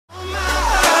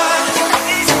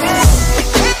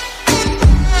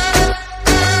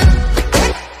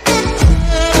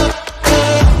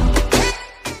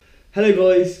Hello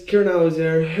guys, Kieran Howes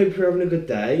here. Hope you're having a good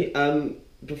day.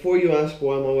 Before you ask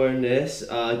why am I wearing this,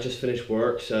 I just finished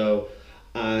work,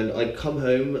 and I come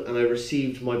home and I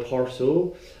received my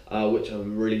parcel, which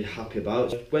I'm really happy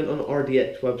about. I went on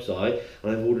RDX website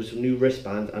and I've ordered some new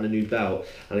wristbands and a new belt,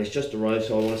 and it's just arrived,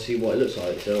 so I want to see what it looks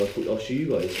like. So I thought I'll show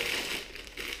you guys.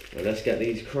 Now let's get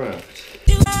these cracked.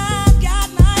 A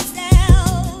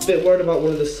bit worried about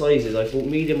one of the sizes. I thought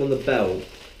medium on the belt,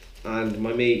 and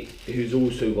my mate who's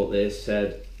also got this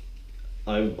said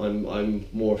I'm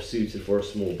more suited for a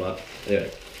small, but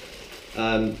anyway.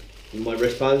 My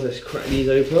wristbands, let's crack these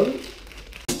open.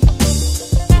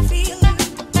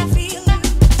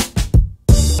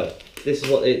 This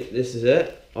is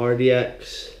it.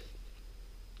 RDX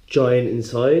giant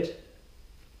inside.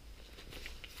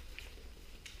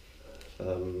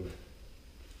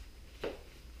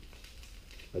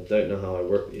 I don't know how I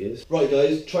work these. Right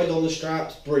guys, tried on the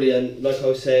straps, brilliant. Like I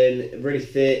was saying, really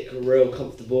thick, real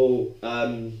comfortable,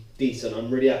 decent. I'm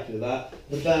really happy with that.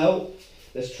 The belt,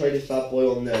 let's try this bad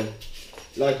boy on then.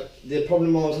 Like, the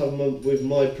problem I was having with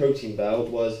my protein belt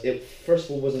was it first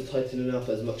of all wasn't tightening up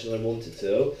as much as I wanted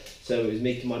to, so it was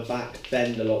making my back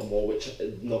bend a lot more, which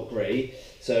is not great.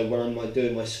 So when I'm like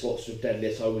doing my squats with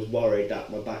deadlifts, I was worried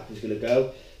that my back was going to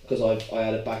go, because I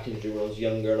had a back injury when I was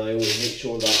younger, and I always make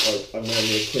sure that I'm wearing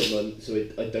the equipment so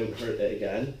I don't hurt it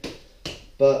again.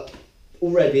 But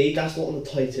already that's not on the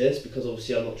tightest, because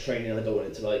obviously I'm not training. I don't want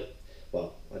it to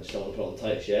I just don't want to put it on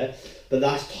tight yet. But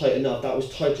that's tight enough. That was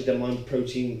tighter than my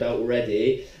protein belt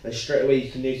already, and straight away you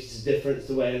can notice the difference.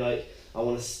 The way I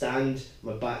want to stand,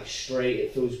 my back straight.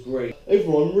 It feels great.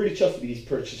 Overall, I'm really chuffed with these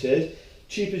purchases.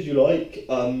 Cheap as you like.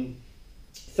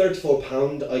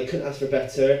 £34. I couldn't ask for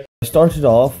better. I started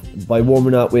off by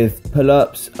warming up with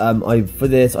pull-ups. For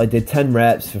this I did 10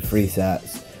 reps for 3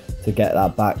 sets to get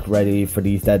that back ready for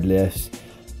these deadlifts.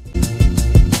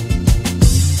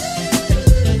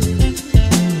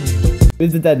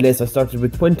 With the deadlifts I started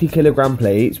with 20 kilogram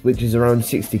plates, which is around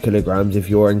 60 kilograms if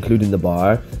you're including the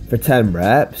bar, for 10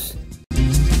 reps.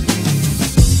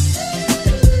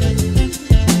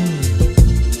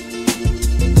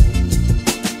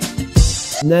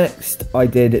 Next, I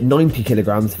did 90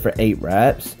 kilograms for 8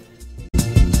 reps.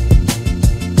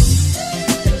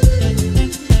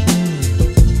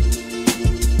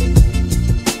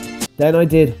 Then I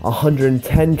did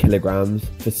 110 kilograms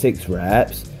for 6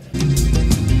 reps.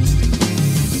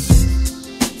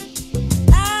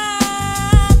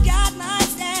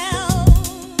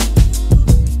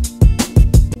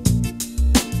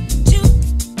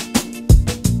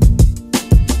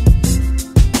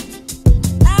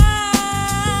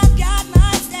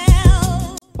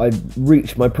 I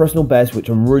reached my personal best, which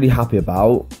I'm really happy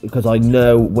about, because I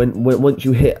know once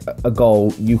you hit a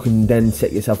goal, you can then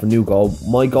set yourself a new goal.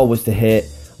 My goal was to hit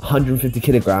 150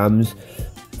 kilograms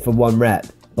for 1 rep,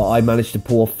 but I managed to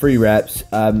pull off 3 reps,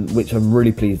 which I'm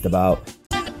really pleased about.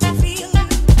 I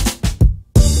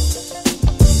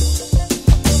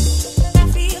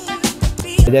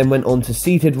then went on to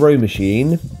seated row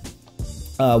machine,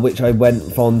 which I went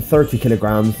from 30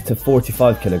 kilograms to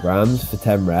 45 kilograms for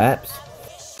 10 reps.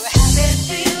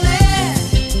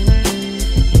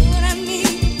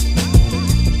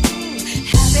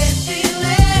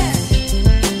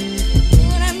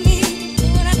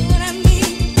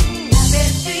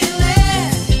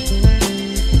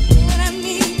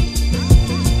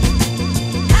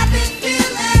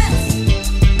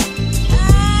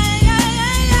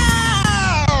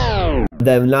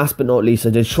 Then last but not least,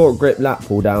 I did short grip lat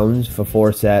pull downs for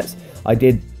 4 sets. I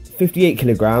did 58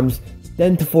 kilograms,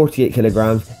 then to 48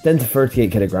 kilograms, then to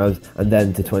 38 kilograms, and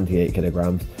then to 28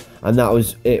 kilograms. And that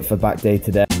was it for back day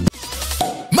today.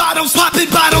 Models popping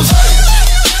bottles.